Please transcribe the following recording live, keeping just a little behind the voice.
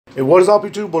Hey, what is up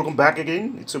YouTube? Welcome back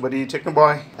again. It's your buddy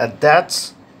Technoboy, and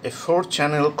that's a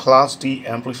 4-channel Class D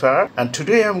amplifier. And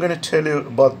today I'm going to tell you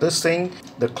about this thing,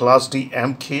 the Class D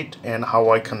amp kit, and how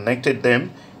I connected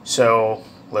them. So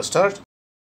let's start.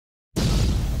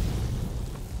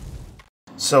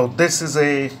 So this is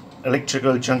a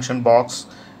electrical junction box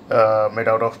made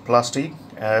out of plastic,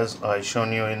 as I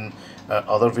shown you in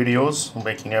other videos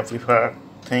making amplifier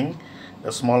thing.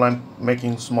 I'm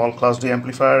making small Class D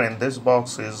amplifier, and this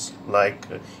box is like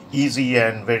easy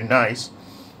and very nice.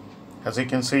 As you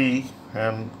can see,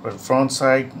 the front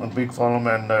side a big volume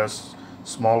and a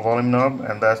small volume knob,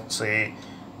 and that's a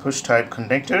push type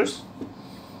connectors.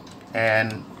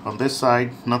 And on this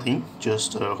side nothing,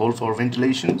 just a hole for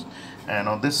ventilation. And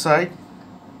on this side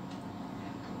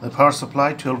the power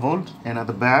supply 12 volt, and at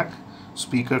the back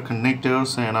speaker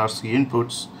connectors and RC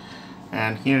inputs.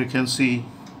 And here you can see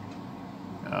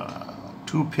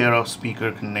two pair of speaker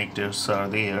connectors are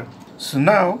there. So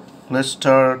now let's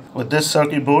start with this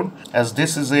circuit board, as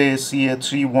this is a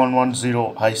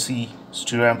CA3110 IC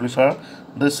stereo amplifier.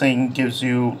 This thing gives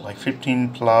you like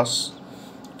 15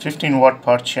 watt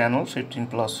per channel, 15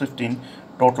 plus 15,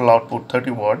 total output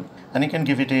 30 watt, and you can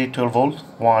give it a 12 volt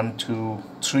 1 to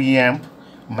 3 amp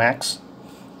max,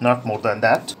 not more than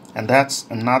that. And that's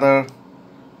another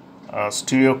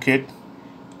stereo kit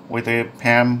with a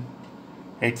PAM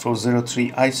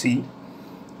 8403 IC,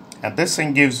 and this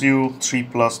thing gives you 3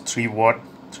 plus 3 watt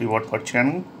per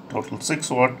channel, total 6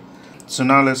 watt. So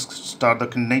now let's start the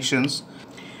connections.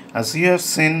 As you have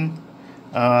seen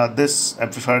this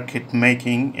amplifier kit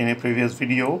making in a previous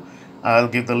video, I'll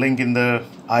give the link in the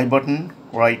I button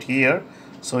right here,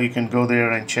 so you can go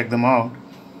there and check them out.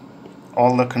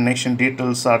 All the connection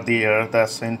details are there.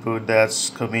 That's the input that's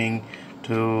coming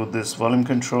to this volume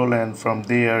control, and from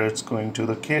there it's going to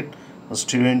the kit, the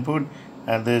stereo input.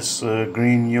 And this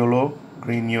green yellow,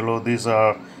 these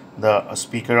are the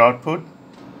speaker output.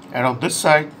 And on this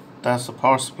side, that's the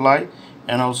power supply,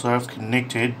 and also have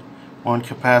connected one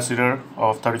capacitor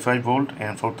of 35 volt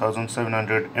and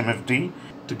 4700 MFD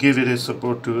to give it a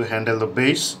support to handle the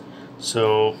bass.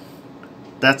 So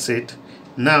that's it.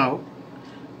 Now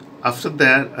after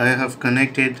that I have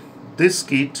connected this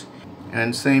kit,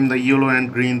 and same the yellow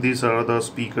and green, these are the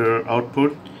speaker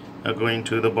output going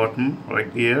to the bottom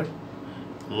right here,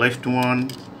 left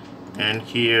one, and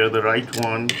here the right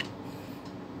one.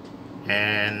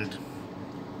 And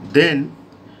then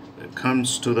it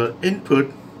comes to the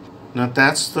input. Now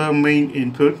that's the main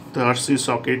input, the RC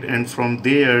socket, and from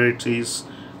there it is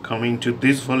coming to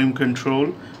this volume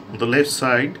control on the left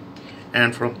side.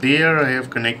 And from there I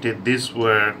have connected this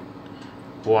wire,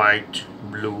 white,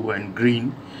 blue and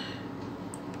green,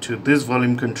 to this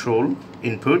volume control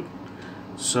input.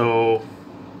 So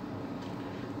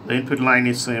the input line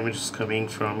is same, it's coming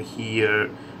from here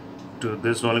to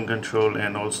this volume control,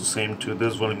 and also same to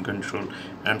this volume control.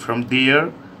 And from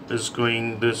there is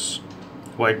going this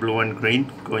white, blue and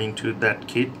green going to that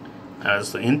kit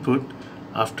as the input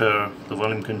after the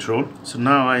volume control. So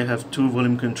now I have two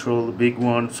volume control, the big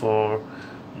one for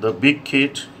the big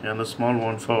kit and the small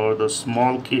one for the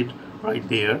small kit right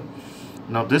there.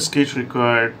 Now this kit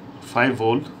required 5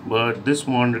 volt, but this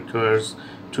one requires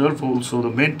 12 volts. So the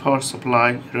main power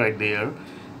supply right there,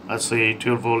 that's a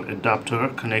 12 volt adapter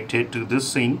connected to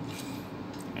this thing.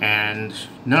 And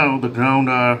now the ground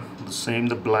are the same,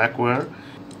 the black wire,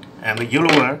 and the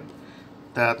yellow wire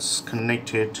that's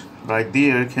connected right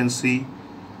there. You can see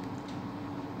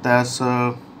that's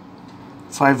a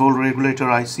 5 volt regulator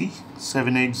IC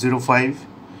 7805.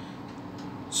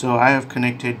 So I have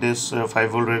connected this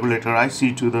 5 volt regulator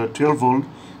IC to the 12 volt.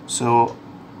 So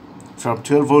from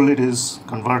 12 volt it is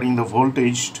converting the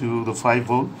voltage to the 5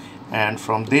 volt, and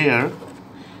from there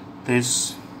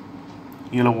this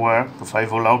yellow wire, the 5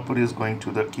 volt output, is going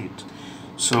to the kit.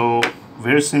 So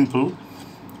very simple.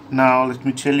 Now let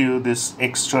me tell you this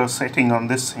extra setting on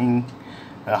this thing,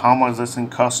 how much this thing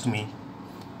cost me.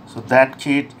 So that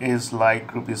kit is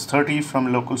like rupees 30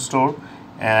 from local store,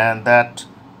 and that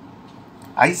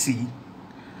IC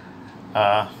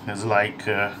is like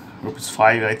rupees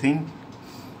 5 I think.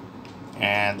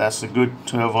 And that's a good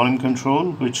volume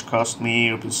control, which cost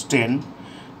me rupees 10.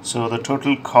 So the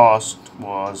total cost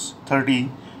was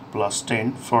 30 plus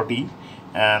 10, 40,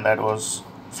 and that was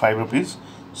 5 rupees,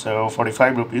 so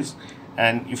 45 rupees.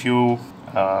 And if you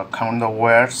count the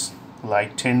wires,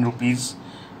 like 10 rupees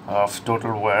of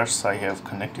total wires I have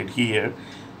connected here.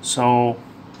 So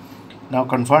now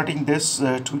converting this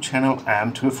 2-channel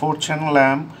amp to a 4-channel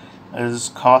amp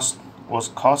was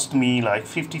cost me like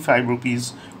 55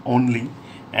 rupees only,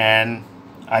 and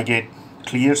I get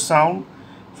clear sound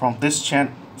from this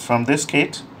from this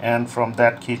kit and from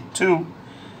that kit too.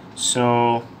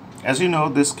 So as you know,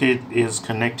 this kit is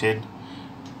connected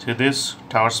to this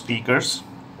tower speakers.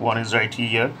 One is right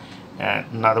here and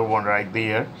another one right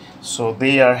there. So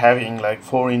they are having like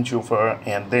 4-inch woofer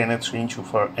and then a 3-inch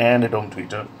woofer and a dome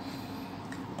tweeter.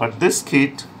 But this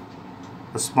kit,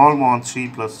 the small one, 3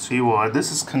 plus 3 wire,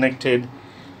 this is connected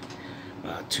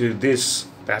to this.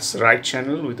 That's the right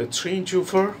channel with a 3-inch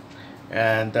woofer,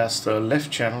 and that's the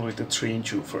left channel with a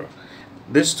 3-inch woofer.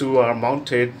 These two are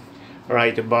mounted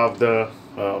right above the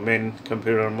main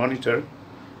computer monitor,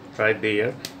 right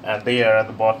there, and they are at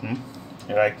the bottom,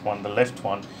 the right one, the left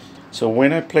one. So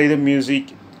when I play the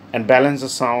music and balance the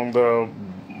sound, the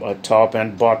top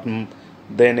and bottom,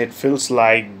 then it feels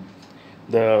like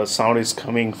the sound is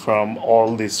coming from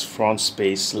all this front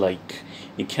space. Like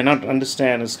you cannot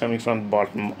understand it's coming from the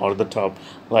bottom or the top,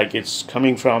 like it's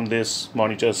coming from this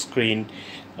monitor screen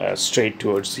straight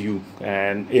towards you,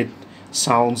 and it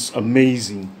sounds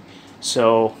amazing.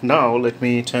 So now let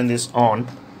me turn this on.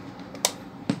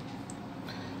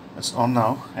 It's on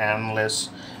now, and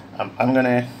I'm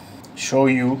gonna show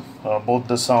you both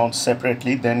the sounds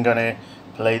separately, then gonna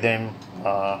play them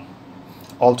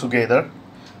all together.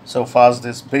 So first,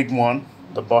 this big one,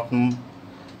 the bottom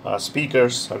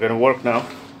speakers are gonna work now.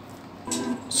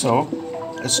 So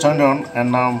it's turned on,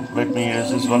 and now let me raise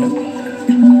this volume.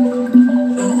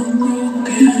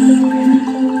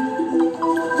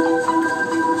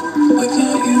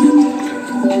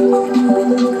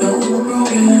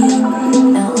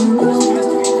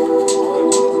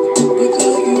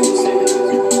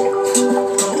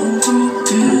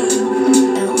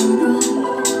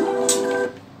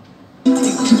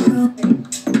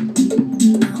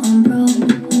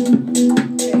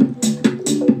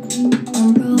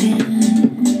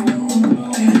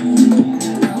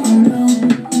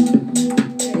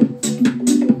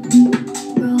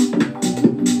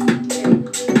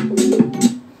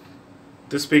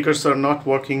 The speakers are not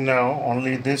working now,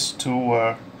 only these two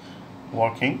are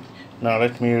working. Now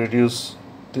let me reduce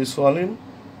this volume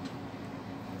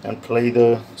and play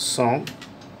the song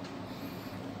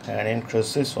and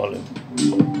increase this volume.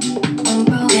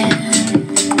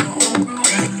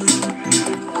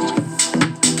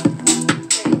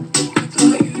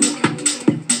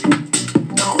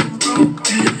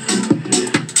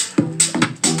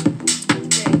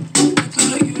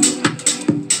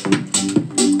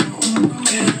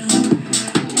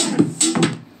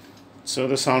 So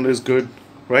the sound is good,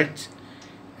 right?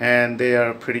 And they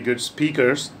are pretty good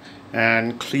speakers,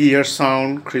 and clear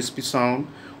sound, crispy sound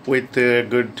with a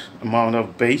good amount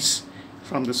of bass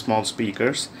from the small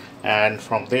speakers and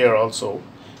from there also.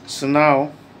 So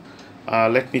now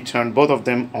let me turn both of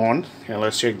them on and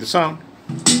let's check the sound.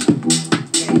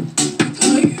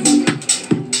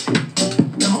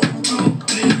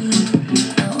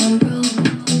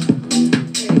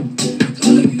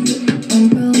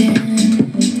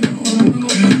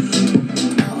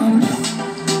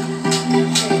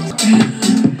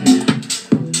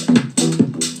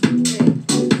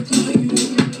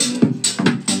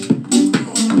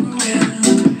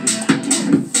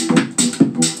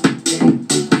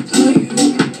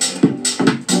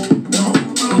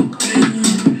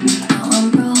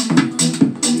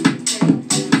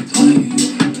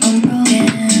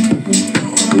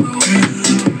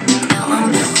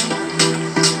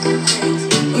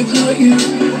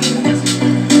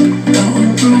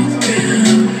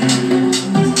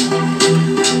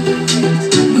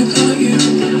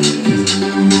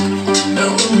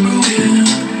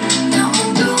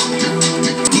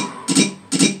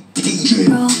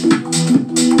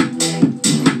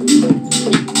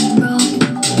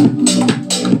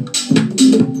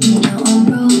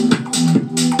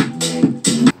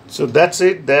 So that's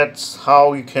it. That's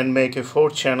how you can make a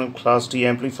 4-channel Class D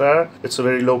amplifier. It's a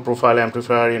very low profile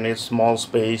amplifier. You need small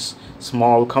space,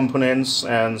 small components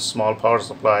and small power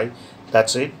supply.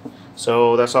 That's it.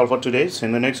 So that's all for today. See you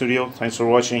in the next video. Thanks for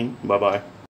watching. Bye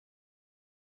bye.